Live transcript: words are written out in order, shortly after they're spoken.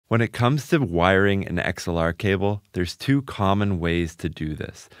When it comes to wiring an XLR cable, there's two common ways to do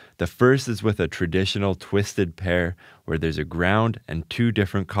this. The first is with a traditional twisted pair where there's a ground and two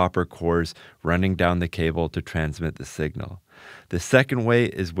different copper cores running down the cable to transmit the signal. The second way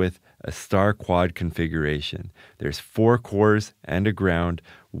is with a star quad configuration. There's 4 cores and a ground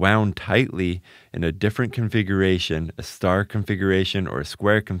wound tightly in a different configuration, a star configuration or a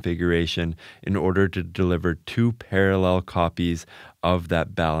square configuration, in order to deliver 2 parallel copies of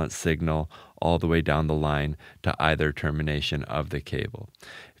that balanced signal all the way down the line to either termination of the cable.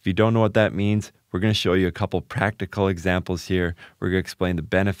 If you don't know what that means, we're going to show you a couple practical examples here. We're going to explain the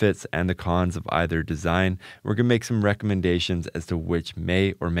benefits and the cons of either design. We're going to make some recommendations as to which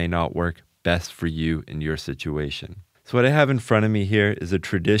may or may not work best for you in your situation. So what I have in front of me here is a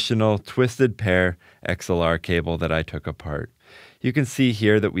traditional twisted pair XLR cable that I took apart. You can see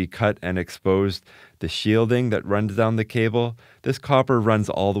here that we cut and exposed the shielding that runs down the cable. This copper runs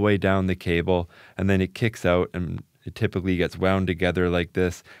all the way down the cable, and then it kicks out and it typically gets wound together like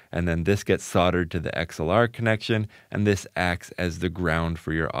this, and then this gets soldered to the XLR connection, and this acts as the ground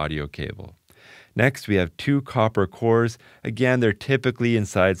for your audio cable. Next, we have 2 copper cores. Again, they're typically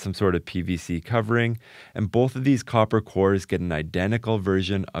inside some sort of PVC covering, and both of these copper cores get an identical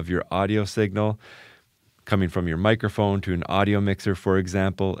version of your audio signal coming from your microphone to an audio mixer, for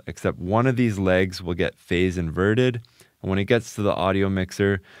example, except one of these legs will get phase inverted, and when it gets to the audio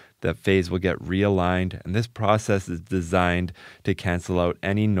mixer, that phase will get realigned, and this process is designed to cancel out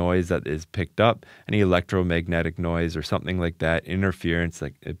any noise that is picked up, any electromagnetic noise or something like that, interference,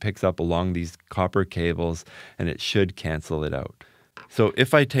 like it picks up along these copper cables, and it should cancel it out. So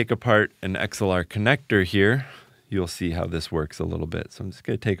if I take apart an XLR connector here, you'll see how this works a little bit. So I'm just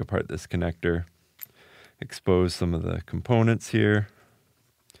going to take apart this connector, expose some of the components here.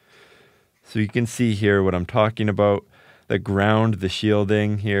 So you can see here what I'm talking about. The ground, the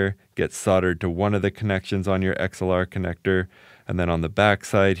shielding here, gets soldered to one of the connections on your XLR connector. And then on the back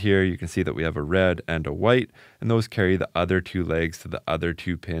side here, you can see that we have a red and a white, and those carry the other 2 legs to the other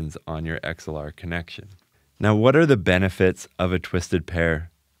 2 pins on your XLR connection. Now, what are the benefits of a twisted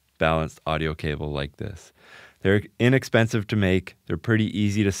pair balanced audio cable like this? They're inexpensive to make, they're pretty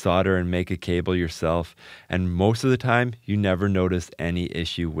easy to solder and make a cable yourself, and most of the time, you never notice any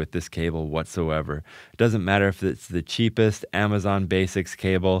issue with this cable whatsoever. It doesn't matter if it's the cheapest Amazon Basics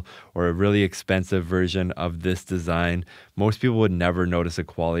cable or a really expensive version of this design, most people would never notice a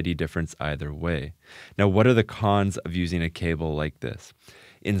quality difference either way. Now, what are the cons of using a cable like this?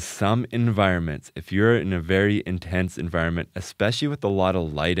 In some environments, if you're in a very intense environment, especially with a lot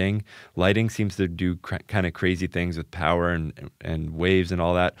of lighting seems to do kind of crazy things with power and waves and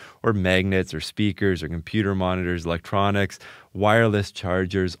all that, or magnets or speakers or computer monitors, electronics, wireless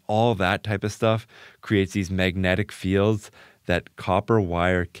chargers, all that type of stuff creates these magnetic fields that copper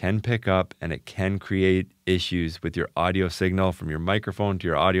wire can pick up, and it can create issues with your audio signal from your microphone to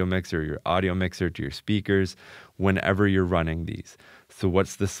your audio mixer to your speakers whenever you're running these. So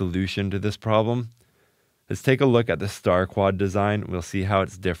what's the solution to this problem? Let's take a look at the star quad design. We'll see how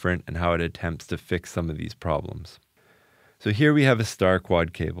it's different and how it attempts to fix some of these problems. So here we have a star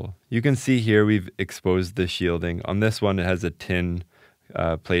quad cable. You can see here we've exposed the shielding. On this one, it has a tin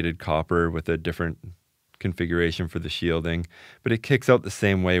plated copper with a different configuration for the shielding, but it kicks out the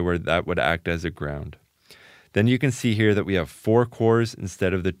same way where that would act as a ground. Then you can see here that we have 4 cores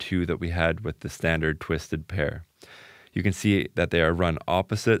instead of the 2 that we had with the standard twisted pair. You can see that they are run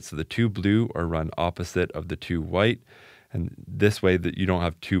opposite, so the 2 blue are run opposite of the 2 white, and this way that you don't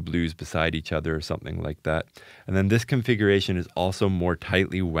have 2 blues beside each other or something like that. And then this configuration is also more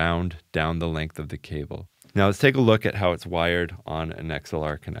tightly wound down the length of the cable. Now let's take a look at how it's wired on an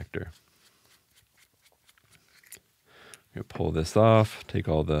XLR connector. I'm going to pull this off, take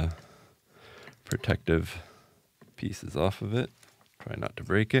all the protective pieces off of it, try not to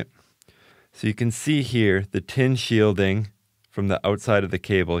break it. So you can see here the tin shielding from the outside of the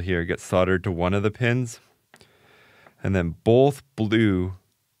cable here gets soldered to one of the pins, and then both blue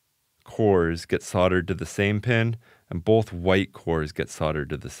cores get soldered to the same pin, and both white cores get soldered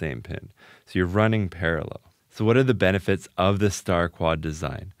to the same pin. So you're running parallel. So what are the benefits of the star quad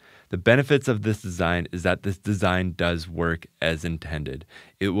design? The benefits of this design is that this design does work as intended.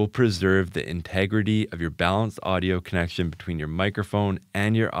 It will preserve the integrity of your balanced audio connection between your microphone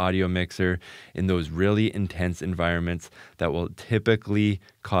and your audio mixer in those really intense environments that will typically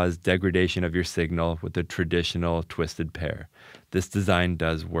cause degradation of your signal with the traditional twisted pair. This design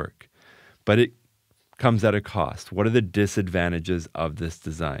does work, but it comes at a cost. What are the disadvantages of this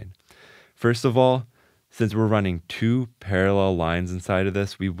design? First of all, since we're running 2 parallel lines inside of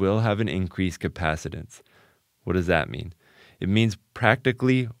this, we will have an increased capacitance. What does that mean? It means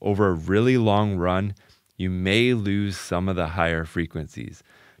practically over a really long run, you may lose some of the higher frequencies.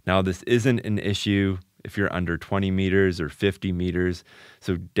 Now, this isn't an issue if you're under 20 meters or 50 meters.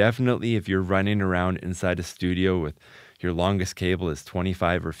 So definitely if you're running around inside a studio with your longest cable is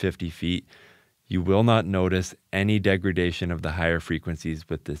 25 or 50 feet, you will not notice any degradation of the higher frequencies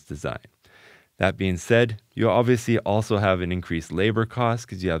with this design. That being said, you obviously also have an increased labor cost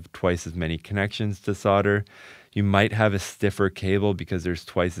because you have twice as many connections to solder. You might have a stiffer cable because there's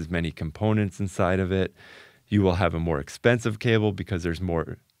twice as many components inside of it. You will have a more expensive cable because there's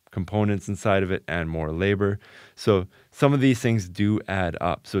more components inside of it and more labor. So some of these things do add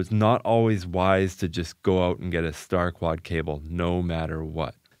up. So it's not always wise to just go out and get a star quad cable no matter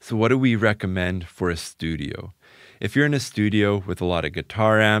what. So what do we recommend for a studio? If you're in a studio with a lot of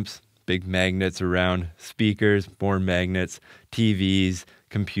guitar amps, big magnets around, speakers, more magnets, TVs,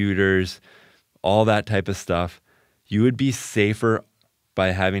 computers, all that type of stuff, you would be safer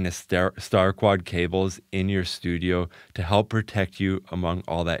by having a star quad cables in your studio to help protect you among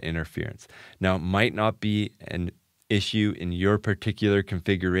all that interference. Now, it might not be an issue in your particular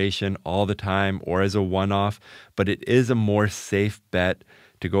configuration all the time or as a one-off, but it is a more safe bet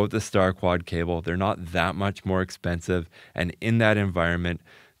to go with the star quad cable. They're not that much more expensive, and in that environment,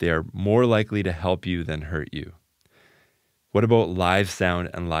 they are more likely to help you than hurt you. What about live sound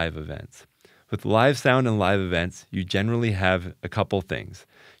and live events? With live sound and live events, you generally have a couple things.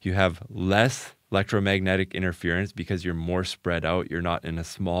 You have less electromagnetic interference because you're more spread out, you're not in a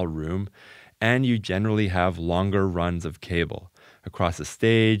small room, and you generally have longer runs of cable across the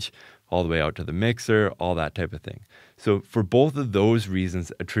stage, all the way out to the mixer, all that type of thing. So for both of those reasons,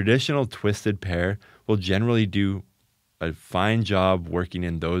 a traditional twisted pair will generally do a fine job working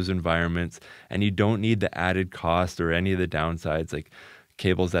in those environments, and you don't need the added cost or any of the downsides like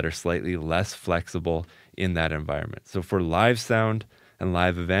cables that are slightly less flexible in that environment. So for live sound and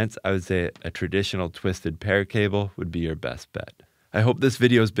live events, I would say a traditional twisted pair cable would be your best bet. I hope this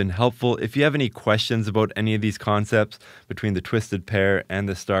video has been helpful. If you have any questions about any of these concepts between the twisted pair and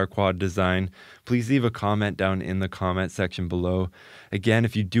the star quad design, please leave a comment down in the comment section below. Again,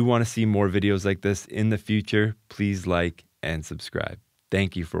 if you do want to see more videos like this in the future, please like and subscribe.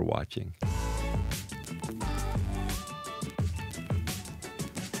 Thank you for watching.